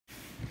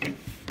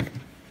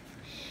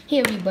Hey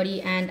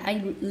everybody, and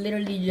I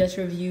literally just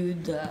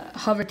reviewed the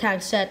hover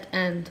tag set,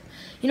 and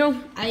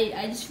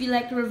I just feel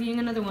like reviewing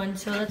another one,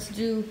 so let's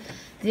do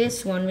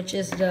this one, which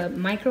is the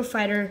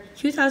Microfighter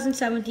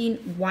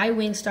 2017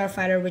 Y-Wing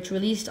Starfighter, which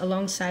released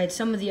alongside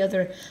some of the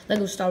other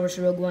LEGO Star Wars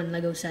Rogue One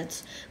LEGO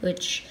sets,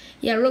 which,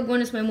 yeah, Rogue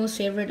One is my most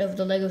favorite of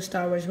the LEGO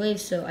Star Wars wave,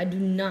 so I do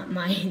not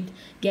mind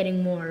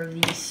getting more of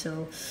these.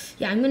 So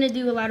yeah, I'm gonna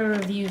do a lot of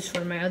reviews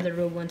for my other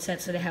Rogue One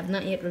sets that I have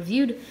not yet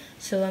reviewed.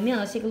 So yeah,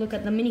 let's take a look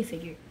at the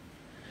minifigure.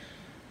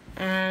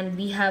 And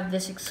we have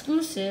this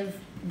exclusive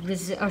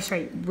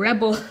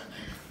Rebel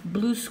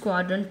Blue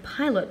Squadron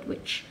pilot,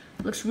 which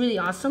looks really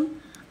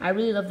awesome. I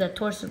really love that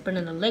torso print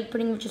and the leg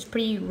printing, which is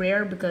pretty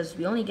rare because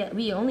we only got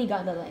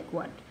that like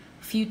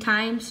a few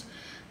times.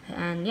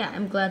 And yeah,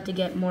 I'm glad to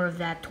get more of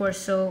that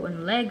torso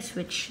and legs,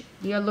 which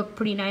they all look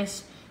pretty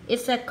nice.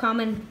 It's that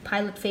common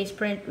pilot face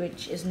print,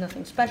 which is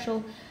nothing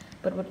special.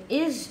 But what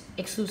is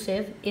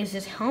exclusive is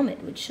this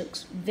helmet, which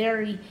looks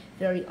very,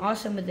 very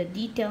awesome with the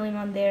detailing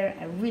on there.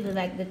 I really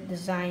like the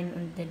design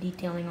and the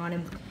detailing on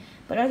him.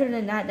 But other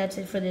than that, that's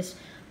it for this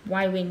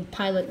Y-Wing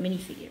pilot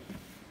minifigure.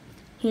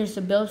 Here's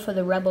the build for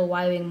the Rebel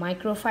Y-Wing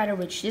Microfighter,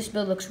 which this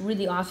build looks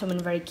really awesome and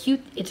very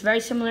cute. It's very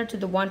similar to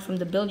the one from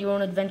the Build Your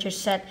Own Adventure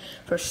set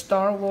for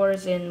Star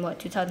Wars in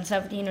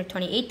 2017 or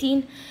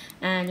 2018.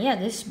 And yeah,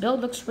 this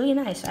build looks really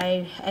nice.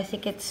 I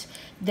think it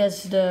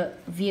does the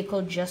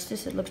vehicle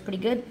justice. It looks pretty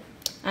good.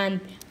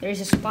 And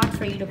there's a spot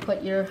for you to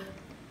put your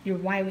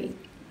Y-Wing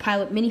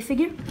pilot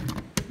minifigure,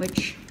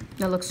 which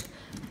that looks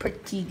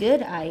pretty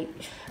good. I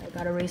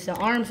gotta raise the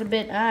arms a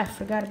bit. I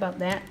forgot about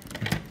that.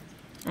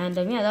 And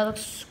yeah, that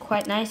looks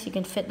quite nice. You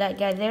can fit that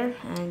guy there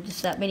and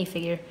just that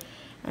minifigure.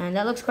 And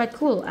that looks quite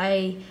cool.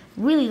 I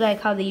really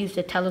like how they use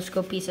the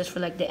telescope pieces for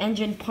like the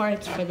engine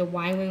parts for the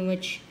Y-Wing,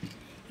 which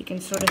you can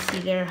sort of see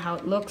there how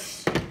it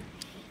looks.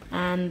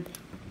 And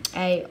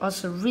I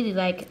also really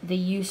like the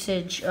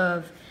usage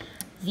of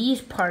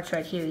these parts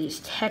right here, these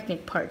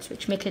Technic parts,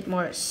 which makes it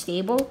more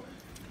stable.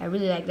 I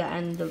really like that.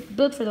 And the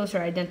build for those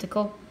are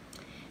identical.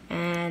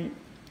 And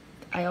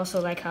I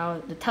also like how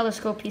the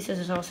telescope pieces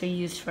is also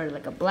used for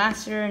like a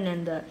blaster, and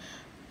then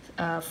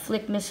the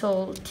flick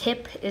missile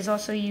tip is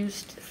also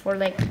used for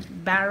like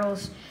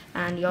barrels.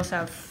 And you also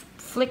have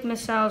flick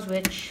missiles,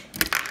 which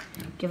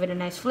give it a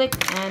nice flick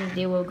and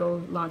they will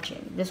go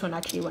launching. This one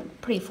actually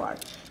went pretty far.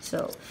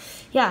 So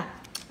yeah,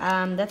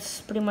 that's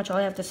pretty much all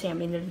I have to say. I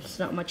mean, there's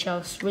not much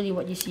else. Really,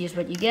 what you see is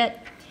what you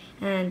get.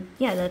 And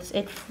yeah, that's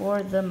it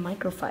for the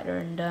Microfighter.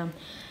 And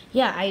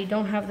yeah, I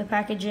don't have the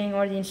packaging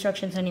or the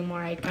instructions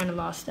anymore. I kind of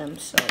lost them.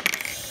 So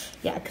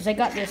yeah, because I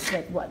got this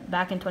like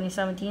back in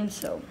 2017.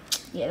 So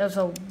yeah, that was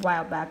a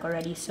while back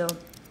already. So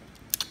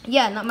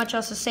yeah, not much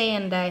else to say,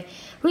 and I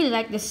really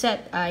like this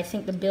set. I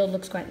think the build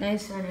looks quite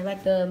nice, and I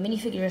like the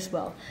minifigure as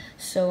well.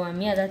 So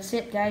yeah, that's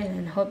it guys,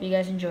 and hope you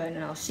guys enjoyed,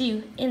 and I'll see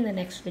you in the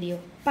next video.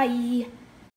 Bye!